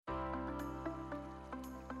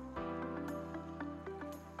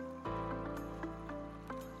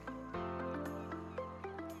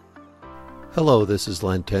Hello, this is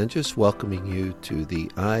Len Tenges welcoming you to the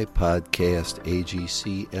iPodcast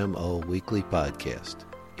AGCMO Weekly Podcast.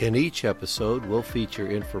 In each episode, we'll feature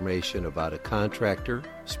information about a contractor,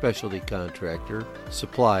 specialty contractor,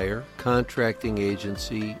 supplier, contracting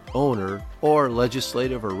agency, owner, or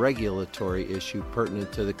legislative or regulatory issue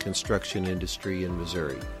pertinent to the construction industry in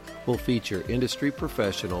Missouri. We'll feature industry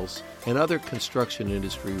professionals and other construction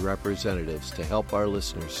industry representatives to help our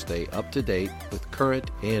listeners stay up to date with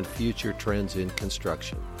current and future trends in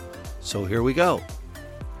construction. So here we go.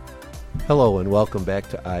 Hello and welcome back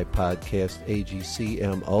to iPodcast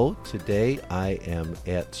AGCMO. Today I am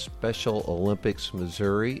at Special Olympics,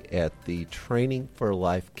 Missouri at the Training for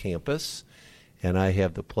Life campus, and I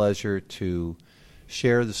have the pleasure to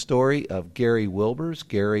share the story of Gary Wilbers.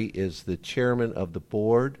 Gary is the chairman of the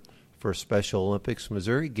board for Special Olympics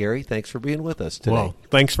Missouri. Gary, thanks for being with us today. Well,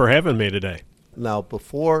 thanks for having me today. Now,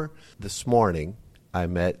 before this morning, I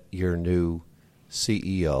met your new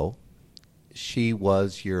CEO. She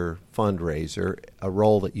was your fundraiser, a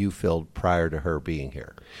role that you filled prior to her being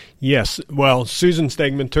here. Yes. Well, Susan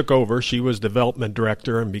Stegman took over. She was development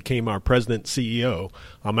director and became our president CEO.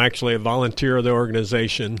 I'm actually a volunteer of the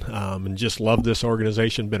organization and just love this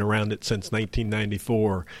organization, been around it since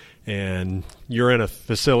 1994. And you're in a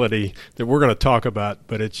facility that we're going to talk about,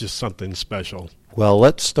 but it's just something special. Well,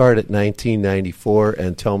 let's start at 1994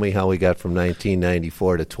 and tell me how we got from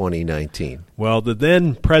 1994 to 2019. Well, the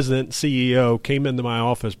then president CEO came into my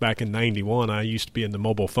office back in 91. I used to be in the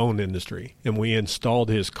mobile phone industry, and we installed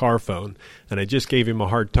his car phone. And I just gave him a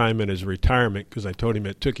hard time in his retirement because I told him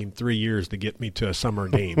it took him 3 years to get me to a summer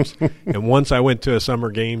games. And once I went to a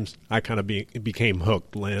summer games, I kind of became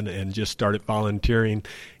hooked, Lynn, and just started volunteering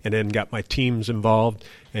and then got my teams involved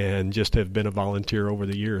and just have been a volunteer over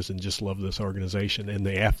the years and just love this organization and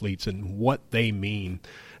the athletes and what they mean.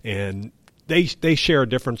 And they share a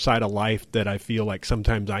different side of life that I feel like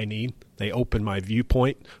sometimes I need. They open my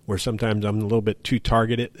viewpoint where sometimes I'm a little bit too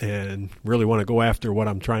targeted and really want to go after what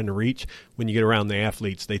I'm trying to reach. When you get around the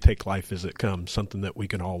athletes, they take life as it comes, something that we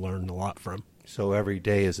can all learn a lot from. So every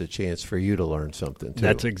day is a chance for you to learn something, too.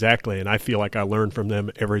 That's exactly, and I feel like I learn from them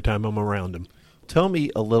every time I'm around them. Tell me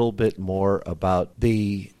a little bit more about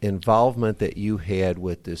the involvement that you had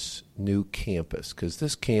with this new campus, because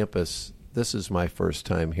this campus, this is my first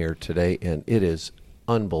time here today, and it is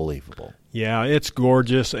unbelievable. Yeah, it's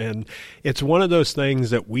gorgeous, and it's one of those things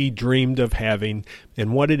that we dreamed of having,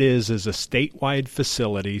 and what it is a statewide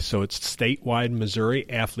facility, so it's statewide Missouri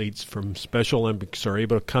athletes from Special Olympics are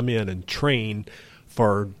able to come in and train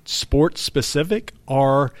for sports-specific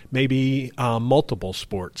or maybe multiple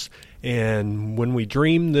sports. And when we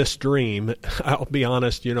dreamed this dream, I'll be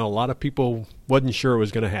honest, a lot of people wasn't sure it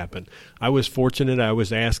was going to happen. I was fortunate. I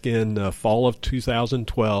was asked in the fall of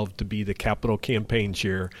 2012 to be the Capital Campaign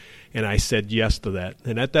Chair, and I said yes to that.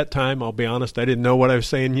 And at that time, I'll be honest, I didn't know what I was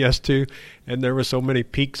saying yes to, and there were so many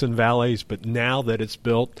peaks and valleys. But now that it's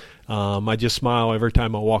built, I just smile every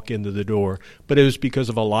time I walk into the door. But it was because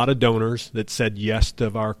of a lot of donors that said yes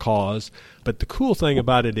to our cause. But the cool thing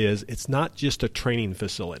about it is it's not just a training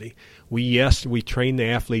facility. We train the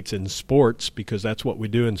athletes in sports because that's what we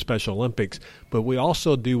do in Special Olympics, but we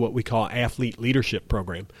also do what we call athlete leadership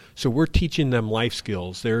program. So we're teaching them life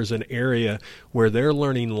skills. There's an area where they're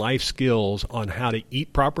learning life skills on how to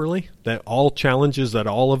eat properly, that all challenges that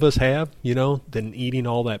all of us have, than eating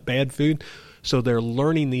all that bad food. So they're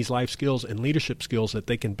learning these life skills and leadership skills that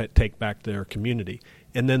they can take back to their community.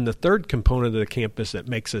 And then the third component of the campus that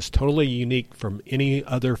makes us totally unique from any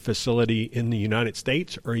other facility in the United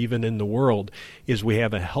States or even in the world is we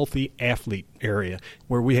have a healthy athlete area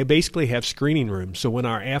where we basically have screening rooms. So when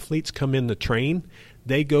our athletes come in to train,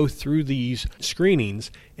 they go through these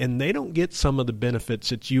screenings and they don't get some of the benefits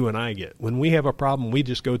that you and I get. When we have a problem, we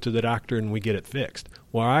just go to the doctor and we get it fixed.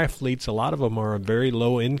 Well, our athletes, a lot of them are very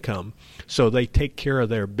low income, so they take care of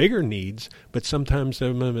their bigger needs, but sometimes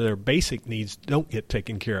some of their basic needs don't get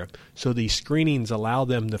taken care of. So these screenings allow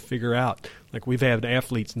them to figure out, like we've had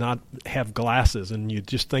athletes not have glasses and you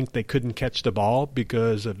just think they couldn't catch the ball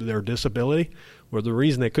because of their disability. Well, the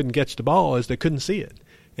reason they couldn't catch the ball is they couldn't see it.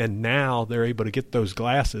 And now they're able to get those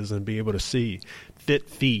glasses and be able to see. Fit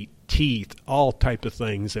feet, teeth, all type of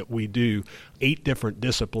things that we do, 8 different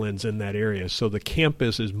disciplines in that area. So the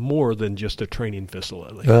campus is more than just a training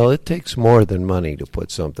facility. Well, it takes more than money to put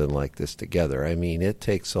something like this together. I mean, it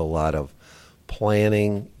takes a lot of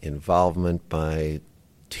planning, involvement by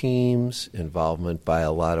teams, involvement by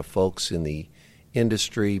a lot of folks in the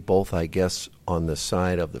industry, both, I guess, on the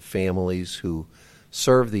side of the families who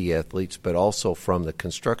serve the athletes, but also from the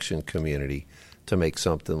construction community to make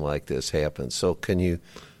something like this happen. So can you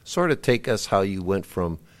sort of take us how you went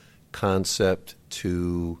from concept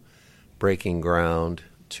to breaking ground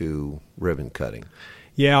to ribbon cutting?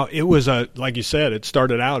 Yeah, it was like you said, it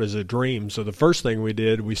started out as a dream. So the first thing we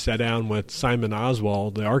did, we sat down with Simon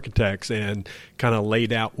Oswald, the architects, and kind of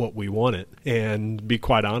laid out what we wanted. And to be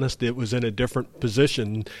quite honest, it was in a different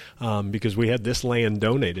position because we had this land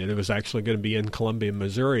donated. It was actually going to be in Columbia,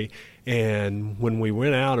 Missouri. And when we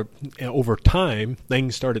went out over time,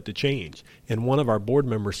 things started to change. And one of our board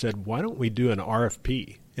members said, why don't we do an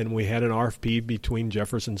RFP? And we had an RFP between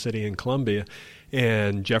Jefferson City and Columbia.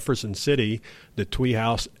 And Jefferson City, the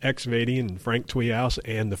Tweehouse Excavating and Frank Tweehouse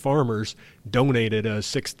and the farmers donated us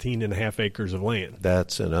 16.5 acres of land.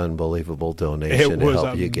 That's an unbelievable donation to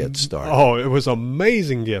help you get started. Oh, it was an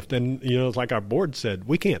amazing gift. And, you know, it's like our board said,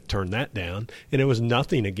 we can't turn that down. And it was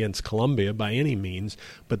nothing against Columbia by any means,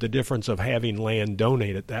 but the difference of having land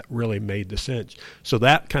donated, that really made the sense. So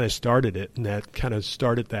that kind of started it, and that kind of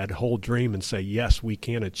started that whole dream and say, yes, we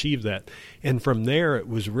can achieve that. And from there, it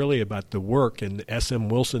was really about the work, and SM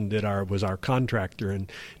Wilson was our contractor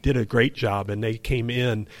and did a great job, and they came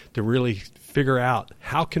in to really figure out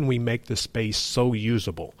how can we make the space so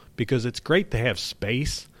usable, because it's great to have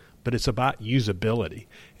space, but it's about usability,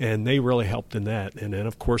 and they really helped in that. And then,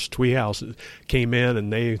 of course, Tweehouse came in,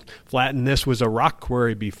 and they flattened. This was a rock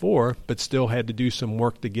quarry before, but still had to do some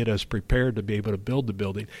work to get us prepared to be able to build the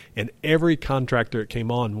building. And every contractor that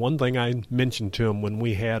came on, one thing I mentioned to them when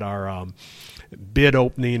we had our bid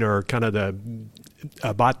opening, or kind of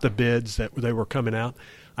about the bids that they were coming out,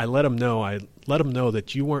 I let them know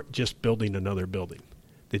that you weren't just building another building,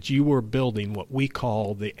 that you were building what we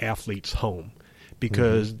call the athlete's home,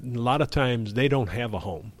 because a lot of times they don't have a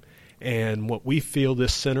home. And what we feel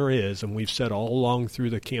this center is, and we've said all along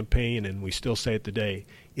through the campaign, and we still say it today,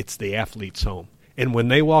 it's the athlete's home. And when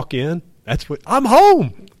they walk in, that's what, I'm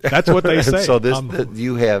home. That's what they say. So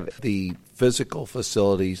you have the physical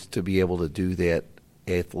facilities to be able to do that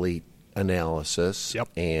athlete analysis. Yep.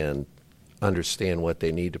 And understand what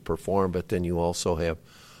they need to perform, but then you also have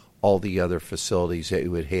all the other facilities that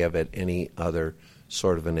you would have at any other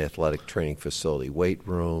sort of an athletic training facility, weight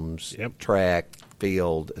rooms, yep, track,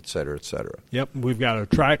 field, et cetera, et cetera. Yep, we've got a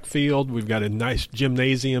track field. We've got a nice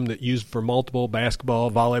gymnasium that used for multiple basketball,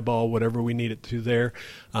 volleyball, whatever we need it to there.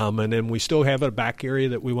 And then we still have a back area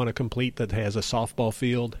that we want to complete that has a softball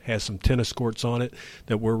field, has some tennis courts on it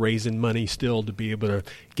that we're raising money still to be able to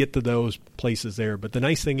get to those places there. But the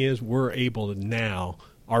nice thing is we're able to now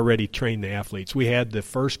already train the athletes. We had the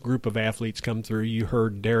first group of athletes come through. You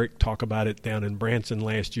heard Derek talk about it down in Branson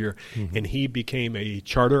last year, and he became a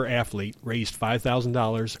charter athlete, raised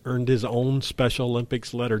 $5,000, earned his own Special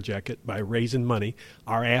Olympics letter jacket by raising money.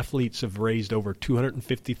 Our athletes have raised over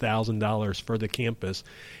 $250,000 for the campus,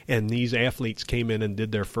 and these athletes came in and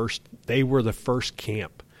did they were the first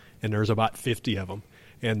camp, and there's about 50 of them.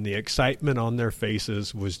 And the excitement on their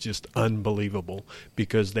faces was just unbelievable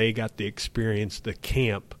because they got to experience the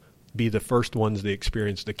camp, be the first ones to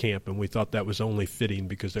experience the camp. And we thought that was only fitting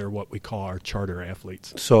because they're what we call our charter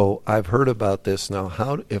athletes. So I've heard about this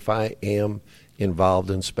now. If I am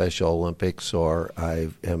involved in Special Olympics, or I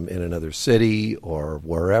am in another city or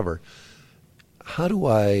wherever, how do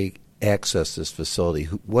I access this facility?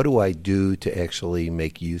 What do I do to actually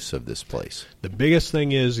make use of this place? The biggest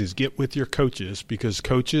thing is get with your coaches, because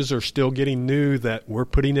coaches are still getting new that we're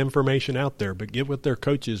putting information out there, but get with their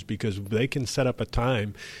coaches because they can set up a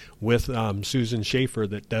time with Susan Schaefer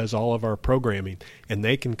that does all of our programming, and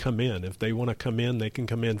they can come in. If they want to come in, they can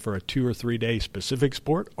come in for a 2 or 3 day specific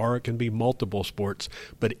sport, or it can be multiple sports,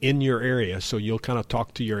 but in your area. So you'll kind of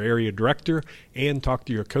talk to your area director and talk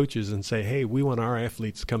to your coaches and say, hey, we want our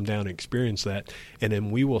athletes to come down and experience that, and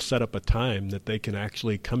then we will set up a time that they can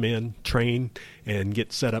actually come in, train, and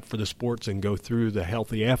get set up for the sports and go through the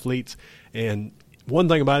healthy athletes. And one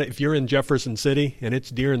thing about it, if you're in Jefferson City and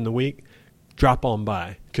it's during the week, drop on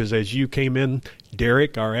by, because as you came in,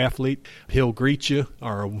 Derek, our athlete, he'll greet you,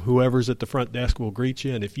 or whoever's at the front desk will greet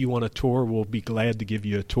you, and if you want a tour, we'll be glad to give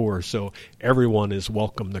you a tour. So everyone is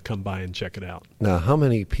welcome to come by and check it out. Now, how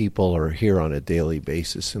many people are here on a daily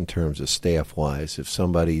basis in terms of staff-wise? If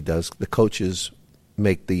somebody does, the coaches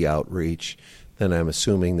make the outreach, then I'm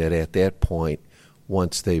assuming that at that point,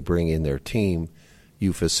 once they bring in their team,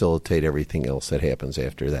 you facilitate everything else that happens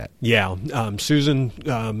after that. Yeah.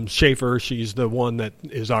 Susan Schaefer, she's the one that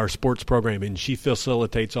is our sports program, and she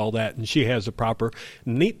facilitates all that, and she has a proper.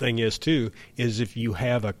 Neat thing is, too, is if you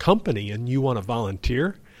have a company and you want to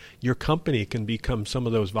volunteer, your company can become some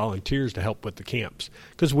of those volunteers to help with the camps,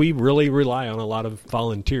 because we really rely on a lot of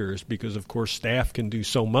volunteers because, of course, staff can do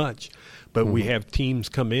so much. But we have teams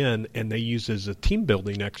come in and they use it as a team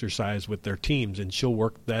building exercise with their teams, and she'll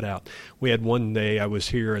work that out. We had one day I was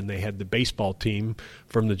here and they had the baseball team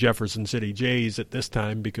from the Jefferson City Jays at this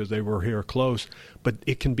time because they were here close, but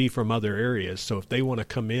it can be from other areas. So if they want to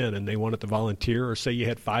come in and they want it to volunteer, or say you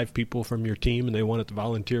had 5 people from your team and they want it to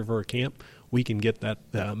volunteer for a camp, we can get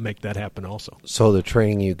that, make that happen also. So the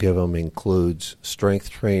training you give them includes strength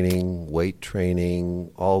training, weight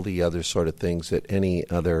training, all the other sort of things that any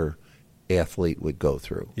other athlete would go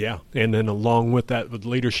through. Yeah, and then along with that, with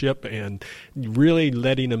leadership and really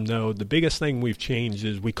letting them know, the biggest thing we've changed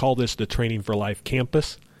is we call this the Training for Life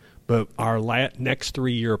campus, but our next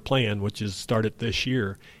 3-year plan, which is started this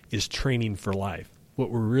year, is Training for Life.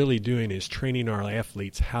 What we're really doing is training our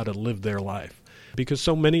athletes how to live their life, because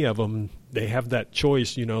so many of them, they have that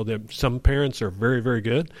choice, that some parents are very, very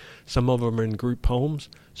good. Some of them are in group homes.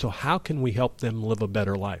 So how can we help them live a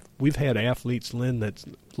better life? We've had athletes, Lynn, that's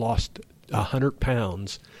lost 100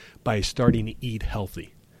 pounds by starting to eat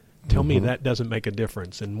healthy. Tell me that doesn't make a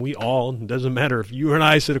difference. And we all, it doesn't matter if you and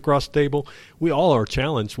I sit across the table, we all are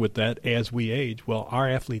challenged with that as we age. Well, our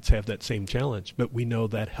athletes have that same challenge, but we know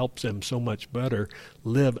that helps them so much better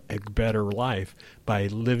live a better life by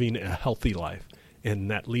living a healthy life.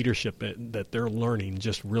 And that leadership that they're learning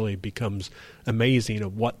just really becomes amazing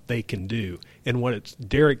of what they can do. And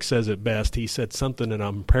Derek says it best. He said something, and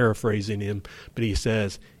I'm paraphrasing him, but he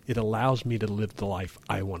says, it allows me to live the life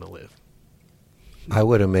I want to live. I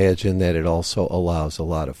would imagine that it also allows a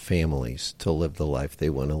lot of families to live the life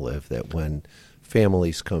they want to live, that when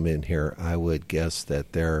families come in here, I would guess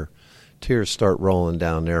that their tears start rolling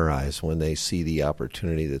down their eyes when they see the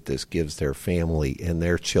opportunity that this gives their family and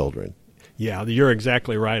their children. Yeah, you're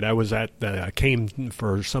exactly right. I came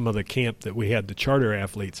for some of the camp that we had the charter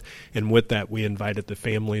athletes, and with that we invited the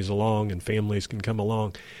families along, and families can come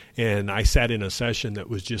along. And I sat in a session that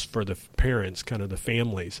was just for the parents, kind of the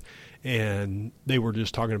families, and they were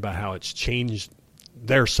just talking about how it's changed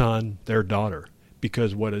their son, their daughter,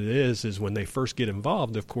 because what it is when they first get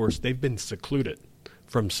involved, of course, they've been secluded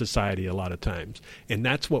from society a lot of times. And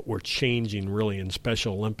that's what we're changing really in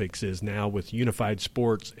Special Olympics, is now with unified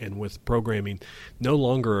sports and with programming, no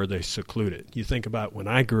longer are they secluded. You think about when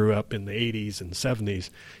I grew up in the 80s and 70s,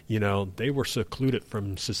 they were secluded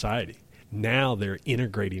from society. Now they're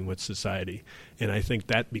integrating with society. And I think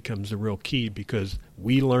that becomes the real key, because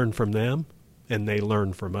we learn from them and they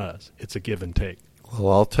learn from us. It's a give and take.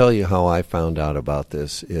 Well, I'll tell you how I found out about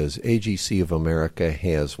this is AGC of America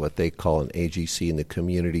has what they call an AGC in the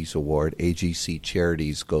Communities Award. AGC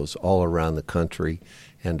Charities goes all around the country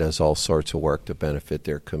and does all sorts of work to benefit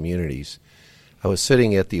their communities. I was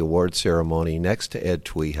sitting at the award ceremony next to Ed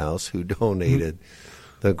Tweehouse, who donated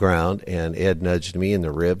the ground, and Ed nudged me in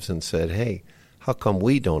the ribs and said, hey, how come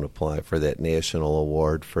we don't apply for that national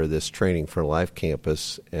award for this Training for Life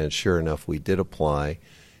campus? And sure enough, we did apply.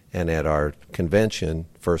 And at our convention,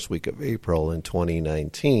 first week of April in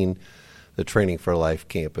 2019, the Training for Life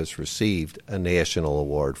campus received a national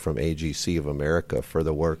award from AGC of America for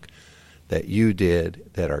the work that you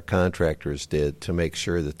did, that our contractors did, to make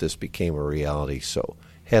sure that this became a reality. So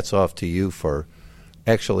hats off to you for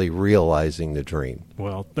actually realizing the dream.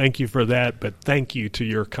 Well, thank you for that, but thank you to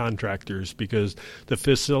your contractors, because the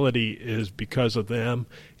facility is because of them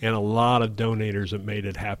and a lot of donators that made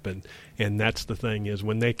it happen. And that's the thing, is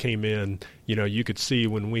when they came in, you could see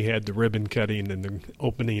when we had the ribbon cutting and the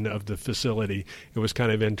opening of the facility, it was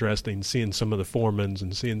kind of interesting seeing some of the foremans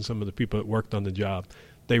and seeing some of the people that worked on the job.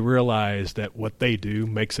 They realize that what they do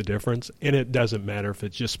makes a difference, and it doesn't matter if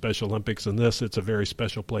it's just Special Olympics and this, it's a very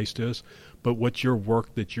special place to us, but what your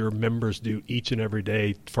work that your members do each and every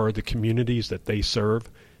day for the communities that they serve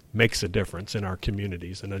makes a difference in our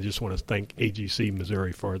communities, and I just want to thank AGC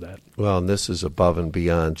Missouri for that. Well, and this is above and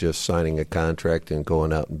beyond just signing a contract and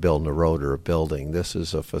going out and building a road or a building. This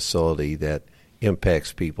is a facility that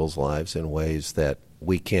impacts people's lives in ways that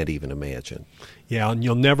we can't even imagine. Yeah, and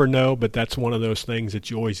you'll never know, but that's one of those things that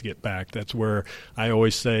you always get back. That's where I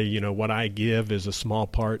always say, what I give is a small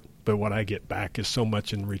part, but what I get back is so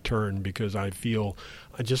much in return, because I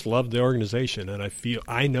just love the organization, and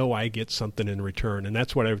I know I get something in return. And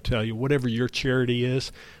that's what I would tell you, whatever your charity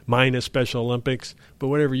is, mine is Special Olympics, but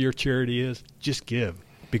whatever your charity is, just give.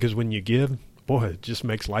 Because when you give, boy, it just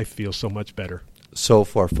makes life feel so much better. So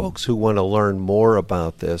for folks who want to learn more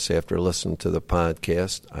about this after listening to the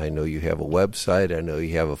podcast, I know you have a website. I know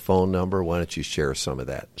you have a phone number. Why don't you share some of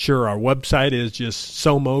that? Sure. Our website is just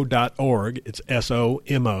somo.org. It's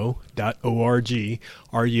SOMO.org.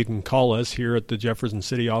 Or you can call us here at the Jefferson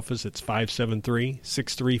City office. It's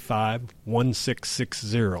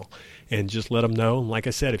 573-635-1660. And just let them know. Like I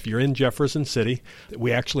said, if you're in Jefferson City,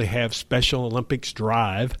 we actually have Special Olympics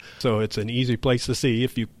Drive, so it's an easy place to see.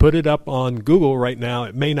 If you put it up on Google right now,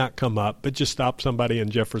 it may not come up, but just stop somebody in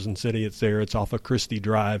Jefferson City. It's there. It's off of Christie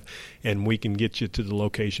Drive, and we can get you to the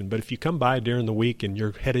location. But if you come by during the week and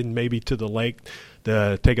you're heading maybe to the lake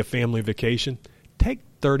to take a family vacation, take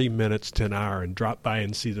 30 minutes to an hour and drop by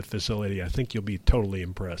and see the facility. I think you'll be totally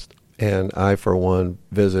impressed. And I, for one,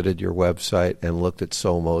 visited your website and looked at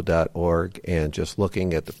somo.org, and just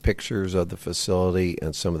looking at the pictures of the facility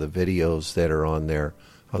and some of the videos that are on there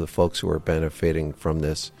of the folks who are benefiting from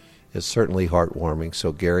this is certainly heartwarming.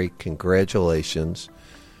 So, Gary, congratulations.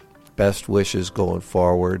 Best wishes going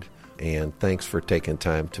forward, and thanks for taking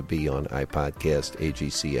time to be on iPodcast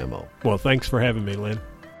AGCMO. Well, thanks for having me, Lynn.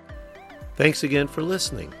 Thanks again for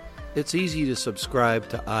listening. It's easy to subscribe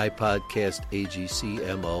to iPodcast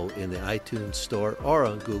AGCMO in the iTunes Store or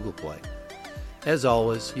on Google Play. As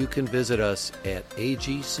always, you can visit us at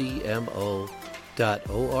agcmo.org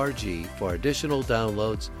for additional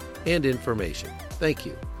downloads and information. Thank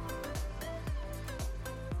you.